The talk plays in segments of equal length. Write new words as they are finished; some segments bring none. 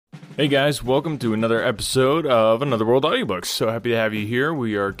Hey guys, welcome to another episode of Another World Audiobooks. So happy to have you here.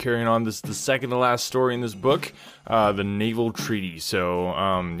 We are carrying on the second to last story in this book, the Naval Treaty. So,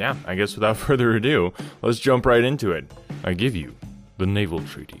 I guess without further ado, let's jump right into it. I give you the Naval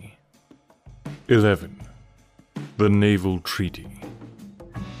Treaty. 11. The Naval Treaty.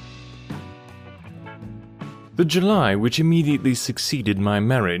 The July which immediately succeeded my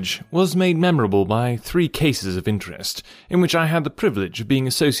marriage was made memorable by 3 cases of interest, in which I had the privilege of being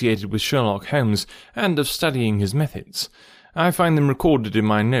associated with Sherlock Holmes and of studying his methods. I find them recorded in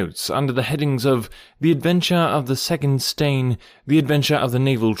my notes under the headings of The Adventure of the Second Stain, The Adventure of the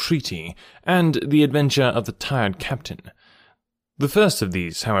Naval Treaty, and The Adventure of the Tired Captain. The first of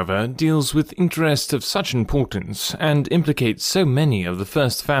these, however, deals with interests of such importance and implicates so many of the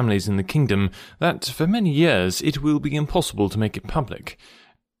first families in the kingdom that for many years it will be impossible to make it public.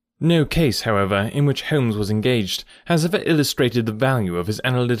 No case, however, in which Holmes was engaged has ever illustrated the value of his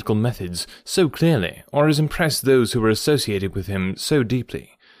analytical methods so clearly or has impressed those who were associated with him so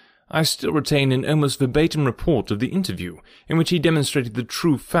deeply. I still retain an almost verbatim report of the interview, in which he demonstrated the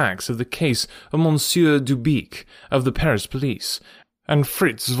true facts of the case of Monsieur Dubique of the Paris police, and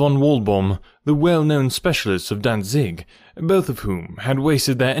Fritz von Waldbaum, the well-known specialist of Danzig, both of whom had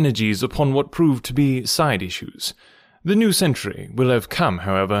wasted their energies upon what proved to be side issues. The new century will have come,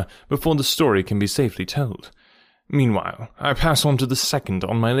 however, before the story can be safely told. Meanwhile, I pass on to the second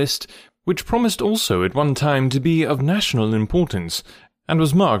on my list, which promised also at one time to be of national importance, and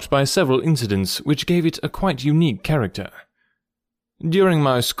was marked by several incidents which gave it a quite unique character. During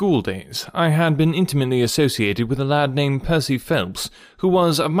my school days, I had been intimately associated with a lad named Percy Phelps, who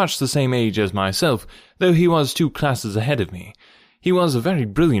was of much the same age as myself, though he was 2 classes ahead of me. He was a very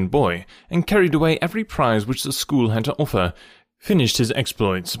brilliant boy, and carried away every prize which the school had to offer, finished his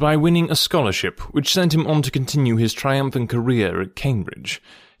exploits by winning a scholarship which sent him on to continue his triumphant career at Cambridge.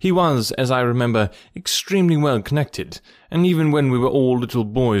 He was, as I remember, extremely well connected, and even when we were all little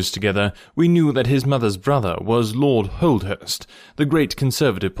boys together, we knew that his mother's brother was Lord Holdhurst, the great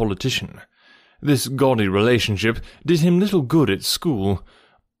Conservative politician. This gaudy relationship did him little good at school.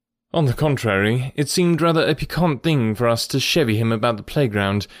 On the contrary, it seemed rather a piquant thing for us to chevy him about the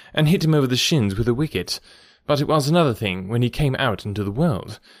playground and hit him over the shins with a wicket. But it was another thing when he came out into the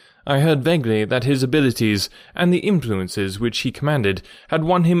world. I heard vaguely that his abilities and the influences which he commanded had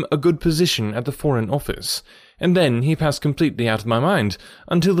won him a good position at the Foreign Office, and then he passed completely out of my mind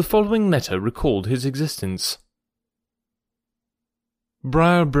until the following letter recalled his existence.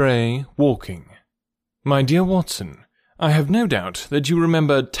 Briar Brae, Walking. My dear Watson, I have no doubt that you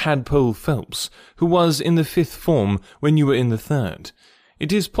remember Tadpole Phelps, who was in the 5th form when you were in the 3rd.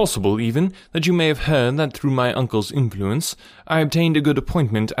 It is possible, even, that you may have heard that through my uncle's influence I obtained a good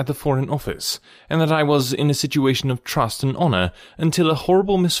appointment at the Foreign Office, and that I was in a situation of trust and honour until a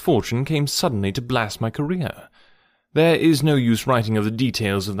horrible misfortune came suddenly to blast my career. There is no use writing of the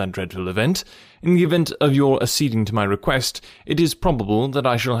details of that dreadful event. In the event of your acceding to my request, it is probable that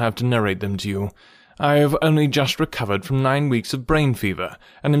I shall have to narrate them to you. I have only just recovered from 9 weeks of brain fever,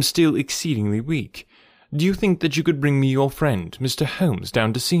 and am still exceedingly weak. Do you think that you could bring me your friend, Mr. Holmes,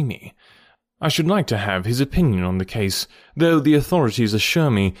 down to see me? I should like to have his opinion on the case, though the authorities assure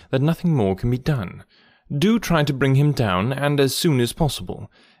me that nothing more can be done. Do try to bring him down, and as soon as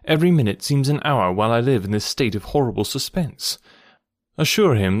possible. Every minute seems an hour while I live in this state of horrible suspense.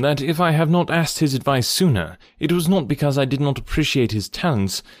 Assure him that if I have not asked his advice sooner, it was not because I did not appreciate his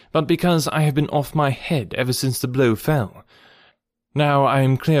talents, but because I have been off my head ever since the blow fell. Now I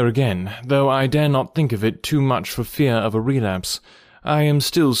am clear again, though I dare not think of it too much for fear of a relapse. I am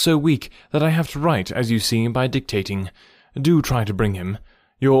still so weak that I have to write, as you see, by dictating. Do try to bring him.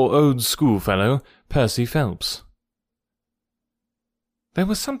 Your old schoolfellow, Percy Phelps. There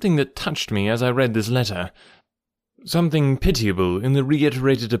was something that touched me as I read this letter, something pitiable in the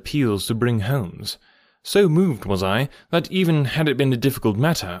reiterated appeals to bring Holmes. So moved was I that even had it been a difficult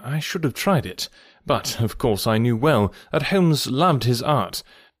matter, I should have tried it. But, of course, I knew well that Holmes loved his art,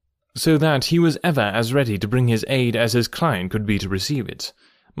 so that he was ever as ready to bring his aid as his client could be to receive it.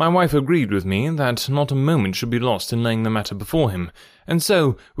 My wife agreed with me that not a moment should be lost in laying the matter before him, and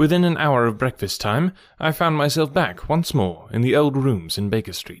so, within an hour of breakfast-time, I found myself back once more in the old rooms in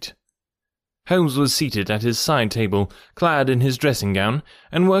Baker Street. Holmes was seated at his side table, clad in his dressing-gown,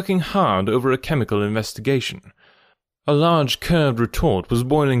 and working hard over a chemical investigation. A large curved retort was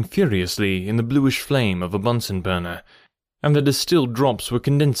boiling furiously in the bluish flame of a Bunsen burner, and the distilled drops were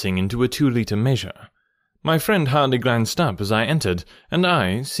condensing into a 2-litre measure. My friend hardly glanced up as I entered, and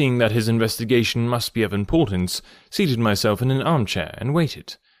I, seeing that his investigation must be of importance, seated myself in an armchair and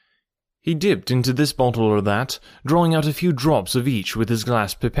waited. He dipped into this bottle or that, drawing out a few drops of each with his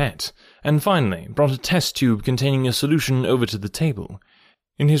glass pipette, and finally brought a test tube containing a solution over to the table.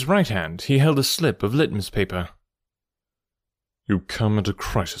 In his right hand he held a slip of litmus paper. "You come at a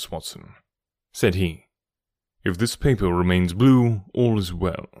crisis, Watson," said he. "If this paper remains blue, all is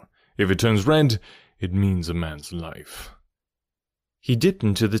well. If it turns red, it means a man's life." He dipped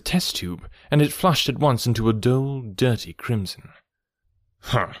into the test tube, and it flushed at once into a dull, dirty crimson.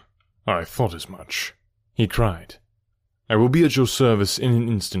 "Ha! I thought as much," he cried. "I will be at your service in an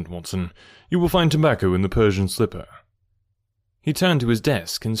instant, Watson. You will find tobacco in the Persian slipper." He turned to his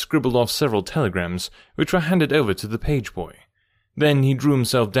desk and scribbled off several telegrams, which were handed over to the page boy. Then he drew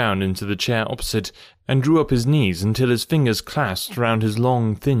himself down into the chair opposite and drew up his knees until his fingers clasped round his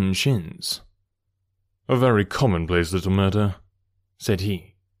long, thin shins. "A very commonplace little murder," said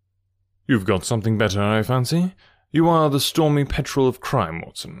he. "You've got something better, I fancy. You are the stormy petrel of crime,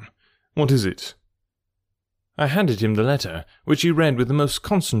 Watson. What is it?" I handed him the letter, which he read with the most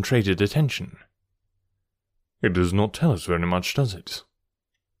concentrated attention. "It does not tell us very much, does it?"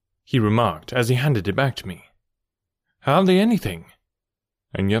 he remarked as he handed it back to me. "Hardly anything.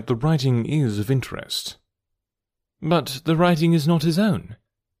 And yet the writing is of interest." "But the writing is not his own."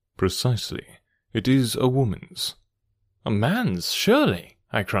 "Precisely. It is a woman's." "A man's, surely,"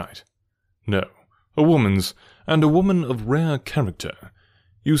 I cried. "No, a woman's, and a woman of rare character.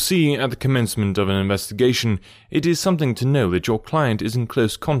 You see, at the commencement of an investigation, it is something to know that your client is in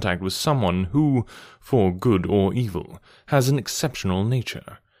close contact with someone who, for good or evil, has an exceptional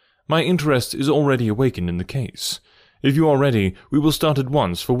nature. My interest is already awakened in the case. If you are ready, we will start at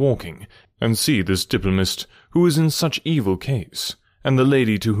once for walking, and see this diplomatist who is in such evil case, and the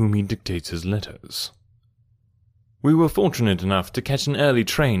lady to whom he dictates his letters." We were fortunate enough to catch an early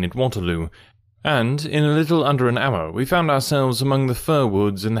train at Waterloo, and in a little under an hour we found ourselves among the fir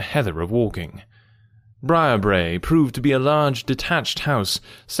woods and the heather of Woking. Briarbrae proved to be a large detached house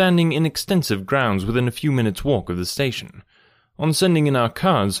standing in extensive grounds within a few minutes' walk of the station. On sending in our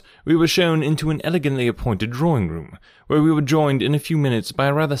cards, we were shown into an elegantly appointed drawing-room, where we were joined in a few minutes by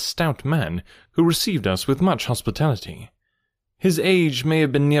a rather stout man, who received us with much hospitality. His age may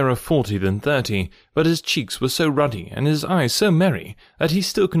have been nearer 40 than 30, but his cheeks were so ruddy and his eyes so merry that he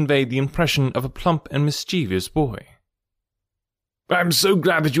still conveyed the impression of a plump and mischievous boy. "I'm so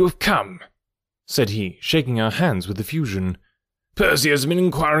glad that you have come," said he, shaking our hands with effusion. "Percy has been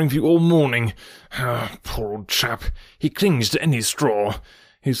inquiring for you all morning. Poor old chap, he clings to any straw.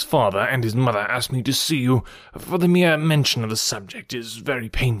 His father and his mother asked me to see you, for the mere mention of the subject is very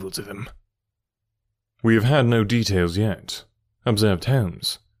painful to them." "We have had no details yet," observed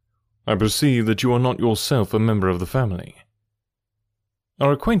Holmes. "I perceive that you are not yourself a member of the family."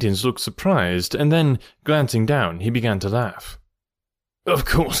 Our acquaintance looked surprised, and then, glancing down, he began to laugh. "Of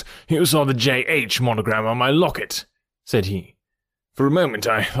course, you saw the J.H. monogram on my locket," said he. "For a moment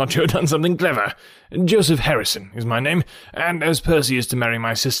I thought you had done something clever. Joseph Harrison is my name, and as Percy is to marry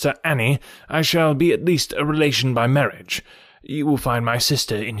my sister Annie, I shall be at least a relation by marriage. You will find my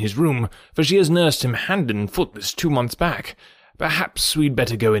sister in his room, for she has nursed him hand and foot this 2 months back. Perhaps we'd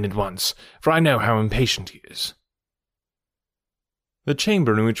better go in at once, for I know how impatient he is." The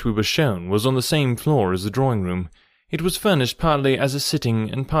chamber in which we were shown was on the same floor as the drawing-room. It was furnished partly as a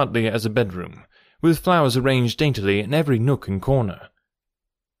sitting and partly as a bedroom, with flowers arranged daintily in every nook and corner.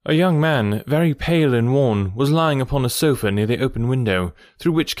 A young man, very pale and worn, was lying upon a sofa near the open window,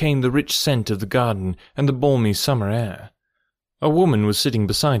 through which came the rich scent of the garden and the balmy summer air. A woman was sitting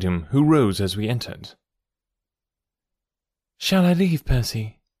beside him, who rose as we entered. "Shall I leave,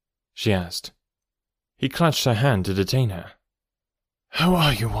 Percy?" she asked. He clutched her hand to detain her. "How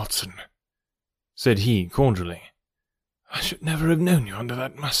are you, Watson?" said he cordially. "I should never have known you under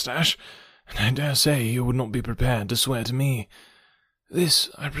that moustache, and I dare say you would not be prepared to swear to me. This,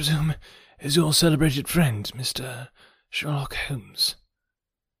 I presume, is your celebrated friend, Mr. Sherlock Holmes."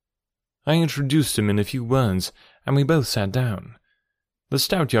 I introduced him in a few words, and we both sat down. The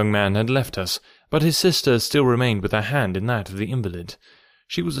stout young man had left us, but his sister still remained with her hand in that of the invalid.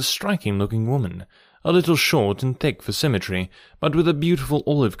 She was a striking-looking woman, a little short and thick for symmetry, but with a beautiful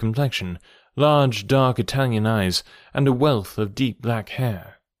olive complexion, large dark Italian eyes, and a wealth of deep black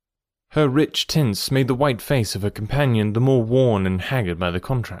hair. Her rich tints made the white face of her companion the more worn and haggard by the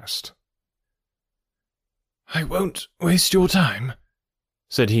contrast. "I won't waste your time,"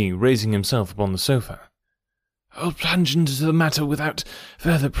 said he, raising himself upon the sofa. "I'll plunge into the matter without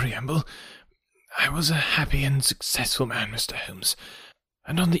further preamble. I was a happy and successful man, Mr. Holmes,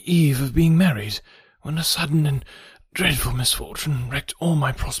 and on the eve of being married, when a sudden and dreadful misfortune wrecked all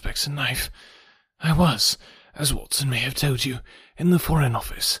my prospects in life. I was, as Watson may have told you, in the Foreign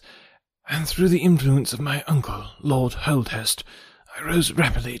Office, and through the influence of my uncle, Lord Holdhurst, I rose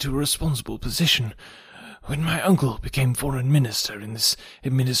rapidly to a responsible position. When my uncle became foreign minister in this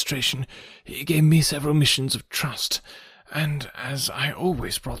administration, he gave me several missions of trust, and as I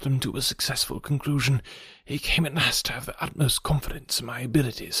always brought them to a successful conclusion, he came at last to have the utmost confidence in my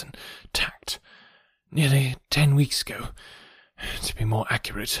abilities and tact. Nearly 10 weeks ago, to be more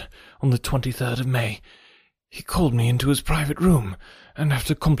accurate, on the 23rd of May, he called me into his private room, and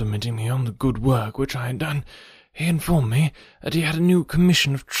after complimenting me on the good work which I had done, he informed me that he had a new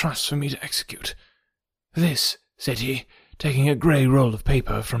commission of trust for me to execute. "This," said he, taking a grey roll of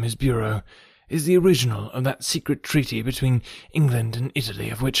paper from his bureau, "is the original of that secret treaty between England and Italy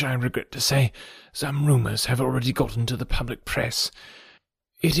of which, I regret to say, some rumours have already got into the public press.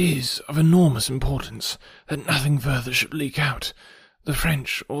 It is of enormous importance that nothing further should leak out. The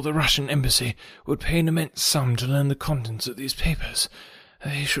French or the Russian embassy would pay an immense sum to learn the contents of these papers.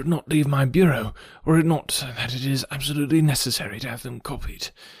 They should not leave my bureau, were it not that it is absolutely necessary to have them copied.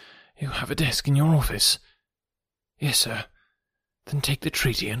 You have a desk in your office?" "Yes, sir." "Then take the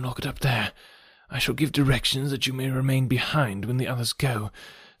treaty and lock it up there. I shall give directions that you may remain behind when the others go,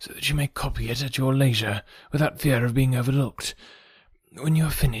 so that you may copy it at your leisure, without fear of being overlooked. When you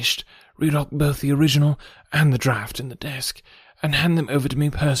have finished, relock both the original and the draft in the desk, and hand them over to me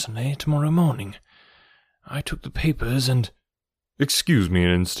personally tomorrow morning." I took the papers and— "Excuse me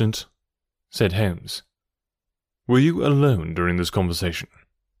an instant," said Holmes. "Were you alone during this conversation?"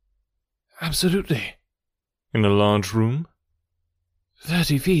 "Absolutely." "In a large room?"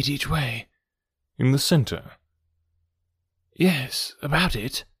 30 feet each way." "In the centre?" "Yes, about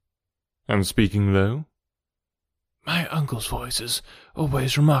it." "And speaking low?" "My uncle's voice is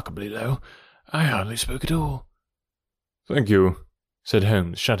always remarkably low. I hardly spoke at all." "Thank you," said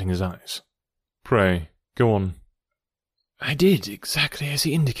Holmes, shutting his eyes. "Pray, go on." I did exactly as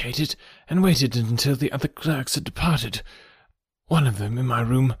he indicated, and waited until the other clerks had departed. One of them in my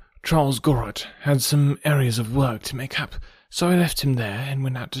room, Charles Gorot, had some areas of work to make up, so I left him there and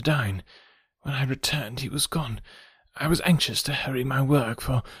went out to dine. When I returned, he was gone. I was anxious to hurry my work,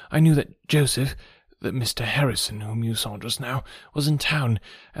 for I knew that Joseph, that Mr. Harrison, whom you saw just now, was in town,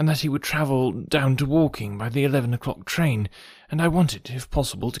 and that he would travel down to Woking by the 11 o'clock train, and I wanted, if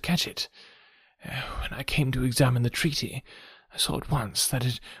possible, to catch it. When I came to examine the treaty, I saw at once that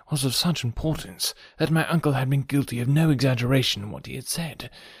it was of such importance that my uncle had been guilty of no exaggeration in what he had said.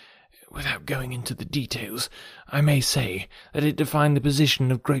 Without going into the details, I may say that it defined the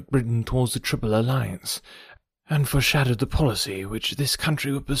position of Great Britain towards the Triple Alliance, and foreshadowed the policy which this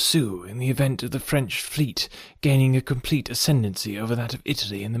country would pursue in the event of the French fleet gaining a complete ascendancy over that of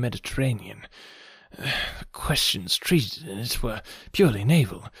Italy in the Mediterranean. The questions treated in it were purely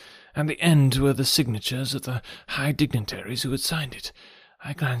naval, and the end were the signatures of the high dignitaries who had signed it.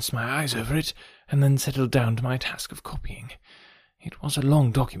 I glanced my eyes over it, and then settled down to my task of copying. It was a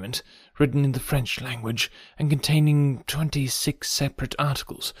long document, written in the French language, and containing 26 separate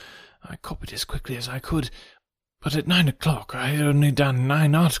articles. I copied as quickly as I could, but at 9 o'clock I had only done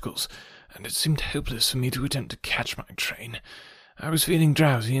 9 articles, and it seemed hopeless for me to attempt to catch my train. I was feeling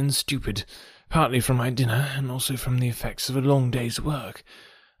drowsy and stupid, partly from my dinner, and also from the effects of a long day's work.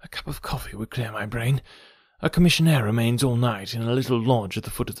 A cup of coffee would clear my brain. A commissionaire remains all night in a little lodge at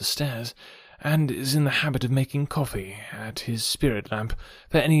the foot of the stairs, and is in the habit of making coffee at his spirit lamp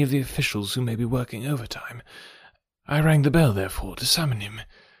for any of the officials who may be working overtime. I rang the bell, therefore, to summon him.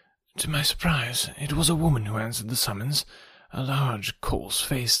 To my surprise, it was a woman who answered the summons, a large,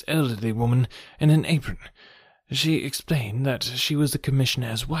 coarse-faced, elderly woman in an apron. She explained that she was the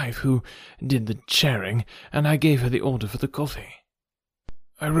commissionnaire's wife who did the chairing, and I gave her the order for the coffee.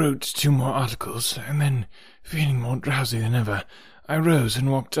 I wrote 2 more articles, and then, feeling more drowsy than ever, I rose and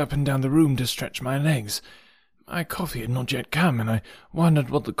walked up and down the room to stretch my legs. My coffee had not yet come, and I wondered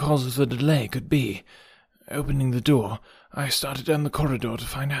what the cause of the delay could be. Opening the door, I started down the corridor to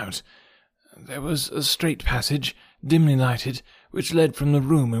find out. There was a straight passage, dimly lighted, which led from the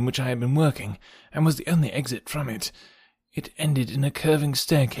room in which I had been working, and was the only exit from it. It ended in a curving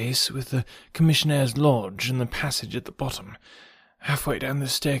staircase, with the commissionnaire's lodge and the passage at the bottom. Halfway down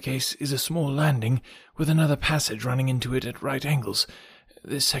this staircase is a small landing, with another passage running into it at right angles.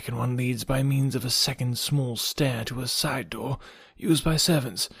 This second one leads by means of a second small stair to a side door, used by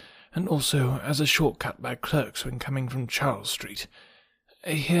servants, and also as a short-cut by clerks when coming from Charles Street.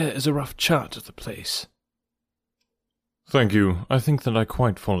 Here is a rough chart of the place." "Thank you. I think that I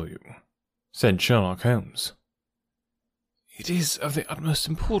quite follow you," said Sherlock Holmes. "It is of the utmost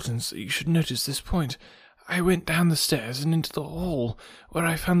importance that you should notice this point. I went down the stairs and into the hall, where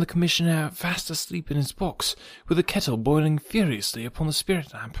I found the commissionaire fast asleep in his box, with a kettle boiling furiously upon the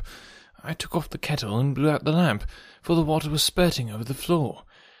spirit lamp. I took off the kettle and blew out the lamp, for the water was spurting over the floor.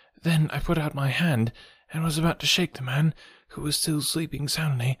 Then I put out my hand and was about to shake the man, who was still sleeping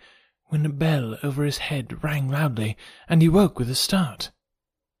soundly, when a bell over his head rang loudly, and he woke with a start.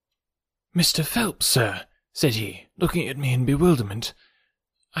 "Mr. Phelps, sir," said he, looking at me in bewilderment.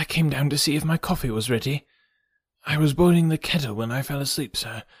 "I came down to see if my coffee was ready. I was boiling the kettle when I fell asleep,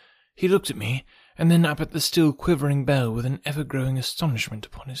 sir." He looked at me, and then up at the still quivering bell with an ever-growing astonishment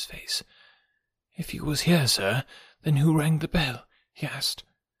upon his face. "If you was here, sir, then who rang the bell?" he asked.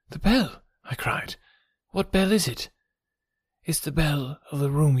 "The bell?" I cried. "What bell is it?" "It's the bell of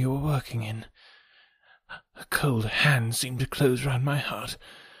the room you were working in." A cold hand seemed to close round my heart.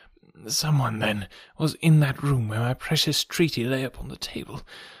 Someone, then, was in that room where my precious treaty lay upon the table.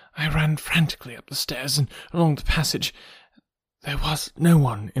 I ran frantically up the stairs and along the passage. There was no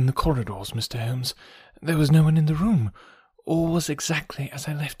one in the corridors, Mr. Holmes. There was no one in the room. All was exactly as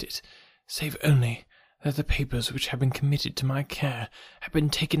I left it, save only that the papers which had been committed to my care had been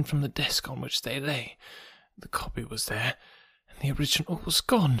taken from the desk on which they lay. The copy was there, and the original was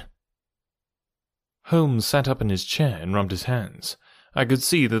gone. Holmes sat up in his chair and rubbed his hands. I could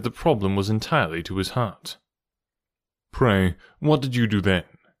see that the problem was entirely to his heart. "Pray, what did you do then?"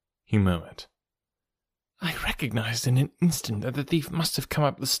 he murmured. I recognized in an instant that the thief must have come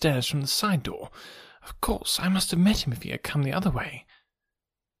up the stairs from the side door. Of course, I must have met him if he had come the other way.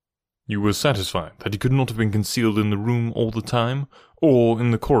 "You were satisfied that he could not have been concealed in the room all the time, or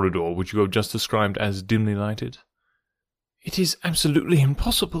in the corridor which you have just described as dimly lighted?" "It is absolutely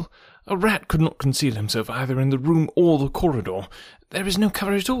impossible. A rat could not conceal himself either in the room or the corridor. There is no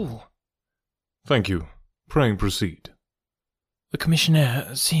cover at all." "Thank you. Pray proceed." "The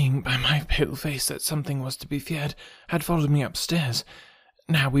commissionaire, seeing by my pale face that something was to be feared, had followed me upstairs.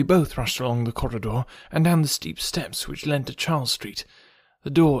 Now we both rushed along the corridor and down the steep steps which led to Charles Street. The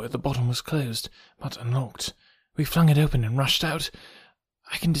door at the bottom was closed, but unlocked. We flung it open and rushed out.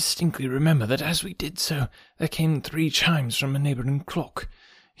 I can distinctly remember that as we did so, there came 3 chimes from a neighbouring clock.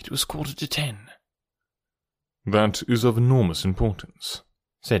 It was 10:15. "That is of enormous importance,"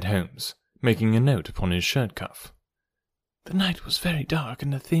 said Holmes, making a note upon his shirt cuff. The night was very dark,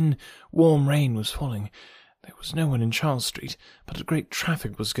 and a thin, warm rain was falling. There was no one in Charles Street, but a great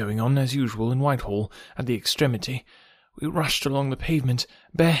traffic was going on, as usual, in Whitehall, at the extremity. We rushed along the pavement,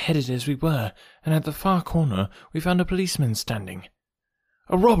 bareheaded as we were, and at the far corner we found a policeman standing.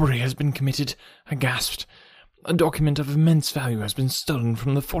 "A robbery has been committed," I gasped. "A document of immense value has been stolen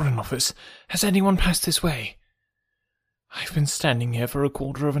from the Foreign Office. Has anyone passed this way?" "I've been standing here for a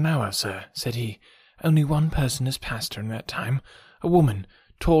quarter of an hour, sir," said he. "Only one person has passed during that time, a woman,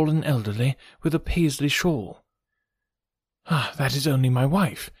 tall and elderly, with a Paisley shawl." "Ah, that is only my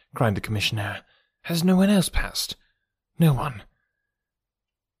wife," cried the commissionaire. "Has no one else passed?" "No one."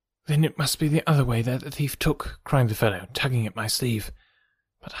 "Then it must be the other way that the thief took," cried the fellow, tugging at my sleeve.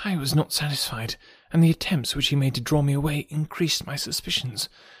 But I was not satisfied, and the attempts which he made to draw me away increased my suspicions.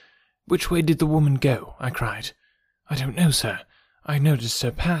 "Which way did the woman go?" I cried. "I don't know, sir. I noticed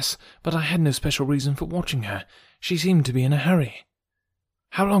her pass, but I had no special reason for watching her. She seemed to be in a hurry."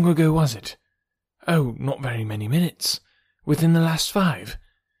 "How long ago was it?" "Oh, not very many minutes. Within the last 5.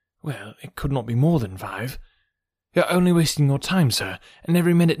 Well, it could not be more than 5. "You're only wasting your time, sir, and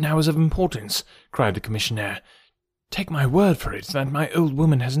every minute now is of importance," cried the commissionaire. "Take my word for it that my old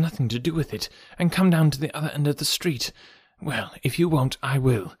woman has nothing to do with it, and come down to the other end of the street. Well, if you won't, I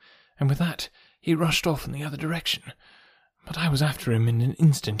will." And with that he rushed off in the other direction. But I was after him in an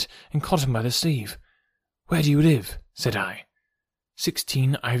instant, and caught him by the sleeve. "Where do you live?" said I.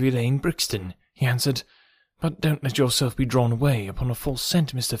 16 Ivy Lane, Brixton," he answered. "But don't let yourself be drawn away upon a false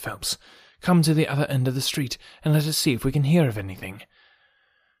scent, Mr. Phelps. Come to the other end of the street, and let us see if we can hear of anything."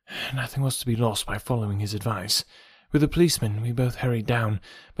 Nothing was to be lost by following his advice. With the policeman we both hurried down,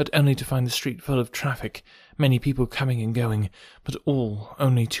 but only to find the street full of traffic, many people coming and going, but all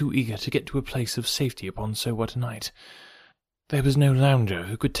only too eager to get to a place of safety upon so wet a night. There was no lounger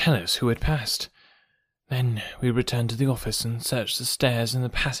who could tell us who had passed. Then we returned to the office and searched the stairs and the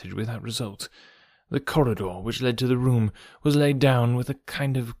passage without result. The corridor which led to the room was laid down with a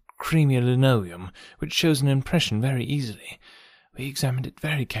kind of creamy linoleum, which shows an impression very easily. We examined it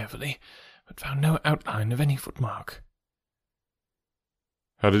very carefully, but found no outline of any footmark.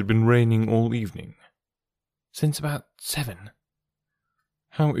 "Had it been raining all evening?" "Since about 7.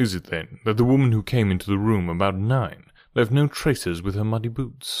 "How is it, then, that the woman who came into the room about 9 left no traces with her muddy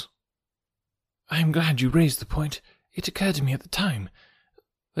boots?" "I am glad you raised the point. It occurred to me at the time.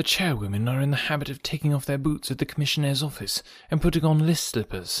 The chairwomen are in the habit of taking off their boots at the commissionnaire's office and putting on list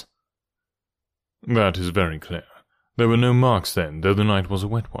slippers." "That is very clear. There were no marks then, though the night was a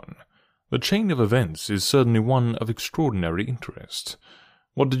wet one. The chain of events is certainly one of extraordinary interest.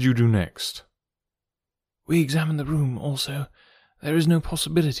 What did you do next? We examined the room also. There is no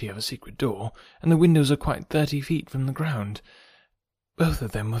possibility of a secret door, and the windows are quite 30 feet from the ground. Both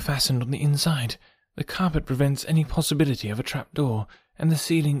of them were fastened on the inside. The carpet prevents any possibility of a trap door, and the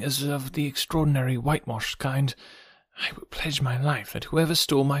ceiling is of the extraordinary whitewashed kind. I would pledge my life that whoever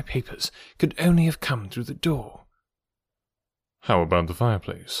stole my papers could only have come through the door. How about the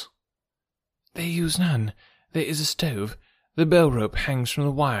fireplace? They use none. There is a stove. The bell rope hangs from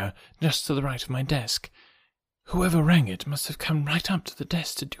the wire just to the right of my desk. Whoever rang it must have come right up to the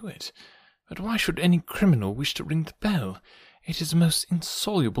desk to do it. But why should any criminal wish to ring the bell? It is a most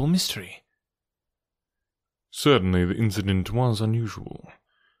insoluble mystery. Certainly the incident was unusual.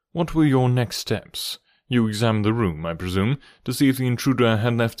 What were your next steps? You examined the room, I presume, to see if the intruder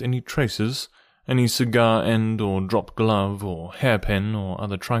had left any traces, any cigar end or dropped glove or hairpin or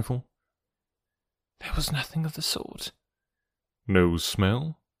other trifle? There was nothing of the sort. No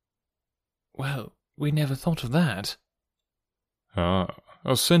smell? Well, we never thought of that. Ah,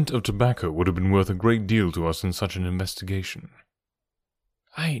 a scent of tobacco would have been worth a great deal to us in such an investigation.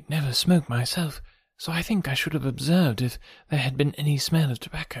 I never smoke myself, so I think I should have observed if there had been any smell of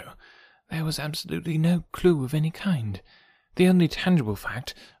tobacco. There was absolutely no clue of any kind. The only tangible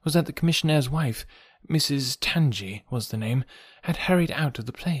fact was that the commissionaire's wife, Mrs. Tangi was the name, had hurried out of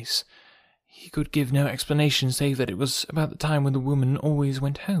the place. He could give no explanation save that it was about the time when the woman always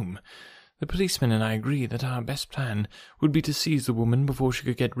went home. The policeman and I agreed that our best plan would be to seize the woman before she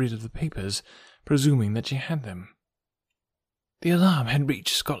could get rid of the papers, presuming that she had them. The alarm had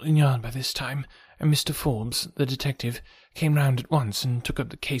reached Scotland Yard by this time, and Mr. Forbes, the detective, came round at once and took up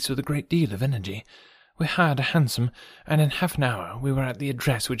the case with a great deal of energy. We hired a hansom, and in half an hour we were at the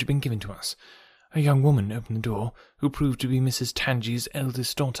address which had been given to us. A young woman opened the door, who proved to be Mrs. Tangi's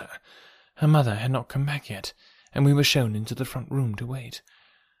eldest daughter. Her mother had not come back yet, and we were shown into the front room to wait.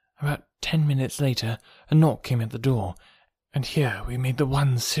 About 10 minutes later, a knock came at the door, and here we made the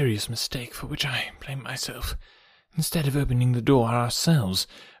one serious mistake for which I blame myself. Instead of opening the door ourselves,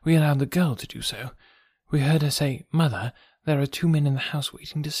 we allowed the girl to do so. We heard her say, "Mother, there are 2 men in the house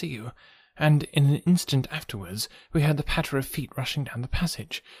waiting to see you," and in an instant afterwards we heard the patter of feet rushing down the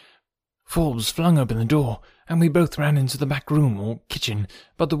passage. Forbes flung open the door, and we both ran into the back room or kitchen,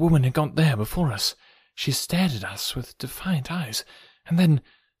 but the woman had got there before us. She stared at us with defiant eyes, and then,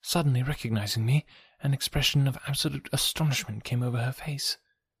 suddenly recognizing me, an expression of absolute astonishment came over her face.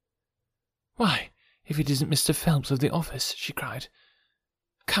 "Why, if it isn't Mr. Phelps of the office," she cried.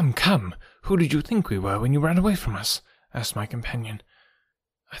 Come, who did you think we were when you ran away from us?" asked my companion.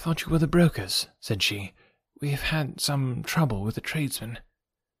 "I thought you were the brokers," said she. "We have had some trouble with the tradesmen."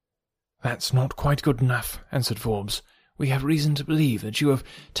 "That's not quite good enough," answered Forbes. "We have reason to believe that you have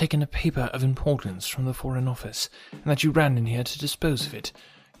taken a paper of importance from the Foreign Office, and that you ran in here to dispose of it.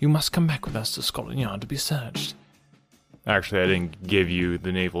 You must come back with us to Scotland Yard to be searched." Actually, I didn't give you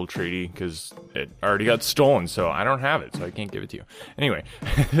the naval treaty because it already got stolen, so I don't have it, so I can't give it to you. Anyway,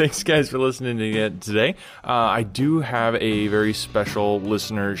 thanks guys for listening to it today. I do have a very special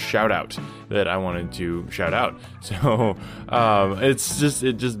listener shout out that I wanted to shout out. So it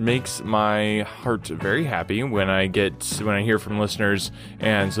just makes my heart very happy when I hear from listeners.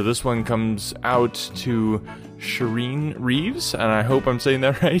 And so this one comes out to Shireen Reeves, and I hope I'm saying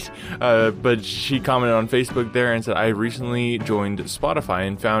that right, but she commented on Facebook there and said, "I recently joined Spotify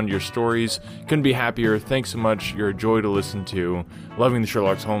and found your stories. Couldn't be happier. Thanks so much. You're a joy to listen to. Loving the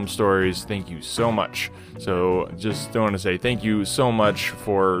Sherlock Holmes stories. Thank you so much." So just want to say thank you so much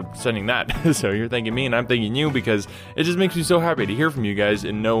for sending that. So you're thanking me and I'm thanking you, because it just makes me so happy to hear from you guys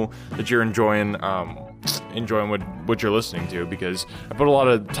and know that you're enjoying what you're listening to, because I put a lot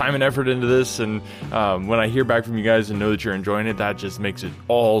of time and effort into this, and when I hear back from you guys and know that you're enjoying it, that just makes it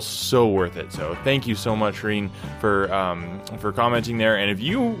all so worth it. So thank you so much, Reen, for commenting there. And if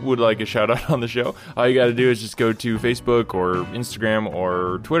you would like a shout out on the show, all you got to do is just go to Facebook or Instagram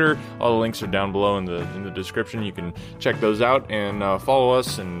or Twitter. All the links are down below in the description. You can check those out and follow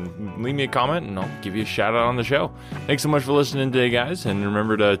us and leave me a comment, and I'll give you a shout out on the show. Thanks so much for listening today, guys, and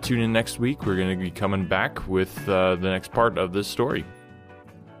remember to tune in next week. We're going to be coming back with the next part of this story.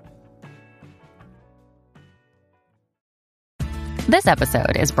 This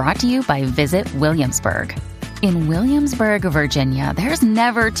episode is brought to you by Visit Williamsburg. In Williamsburg, Virginia, there's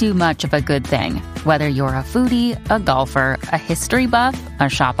never too much of a good thing. Whether you're a foodie, a golfer, a history buff, a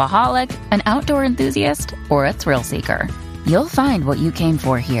shopaholic, an outdoor enthusiast, or a thrill seeker, you'll find what you came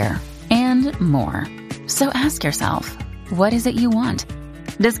for here and more. So ask yourself, what is it you want?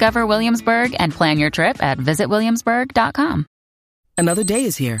 Discover Williamsburg and plan your trip at visitwilliamsburg.com. Another day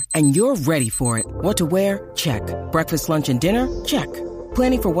is here, and you're ready for it. What to wear? Check. Breakfast, lunch, and dinner? Check.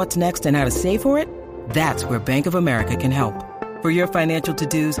 Planning for what's next and how to save for it? That's where Bank of America can help. For your financial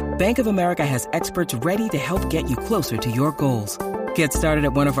to-dos, Bank of America has experts ready to help get you closer to your goals. Get started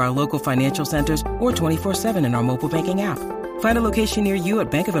at one of our local financial centers or 24/7 in our mobile banking app. Find a location near you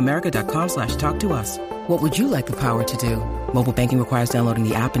at bankofamerica.com/talktous. What would you like the power to do? Mobile banking requires downloading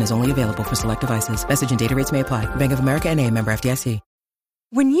the app and is only available for select devices. Message and data rates may apply. Bank of America N.A., member FDIC.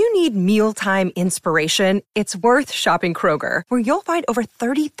 When you need mealtime inspiration, it's worth shopping Kroger, where you'll find over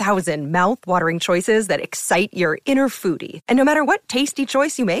 30,000 mouth-watering choices that excite your inner foodie. And no matter what tasty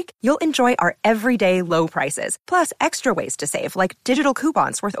choice you make, you'll enjoy our everyday low prices, plus extra ways to save, like digital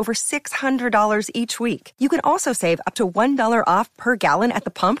coupons worth over $600 each week. You can also save up to $1 off per gallon at the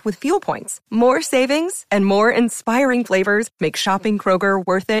pump with fuel points. More savings and more inspiring flavors make shopping Kroger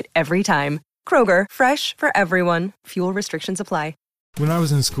worth it every time. Kroger, fresh for everyone. Fuel restrictions apply. When I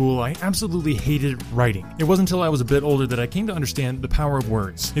was in school, I absolutely hated writing. It wasn't until I was a bit older that I came to understand the power of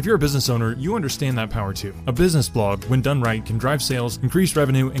words. If you're a business owner, you understand that power too. A business blog, when done right, can drive sales, increase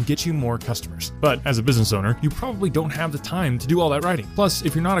revenue, and get you more customers. But as a business owner, you probably don't have the time to do all that writing. Plus,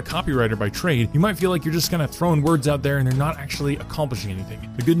 if you're not a copywriter by trade, you might feel like you're just kind of throwing words out there and they're not actually accomplishing anything.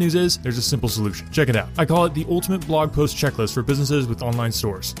 The good news is, there's a simple solution. Check it out. I call it the ultimate blog post checklist for businesses with online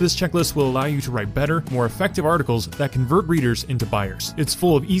stores. This checklist will allow you to write better, more effective articles that convert readers into buyers. It's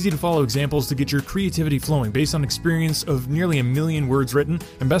full of easy-to-follow examples to get your creativity flowing based on experience of nearly 1 million words written,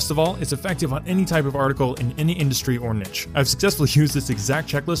 and best of all, it's effective on any type of article in any industry or niche. I've successfully used this exact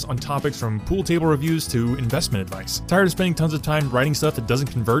checklist on topics from pool table reviews to investment advice. Tired of spending tons of time writing stuff that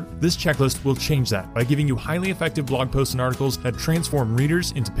doesn't convert? This checklist will change that by giving you highly effective blog posts and articles that transform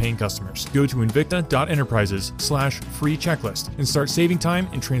readers into paying customers. Go to invicta.enterprises/free checklist and start saving time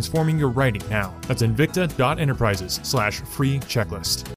and transforming your writing now. That's invicta.enterprises/free checklist.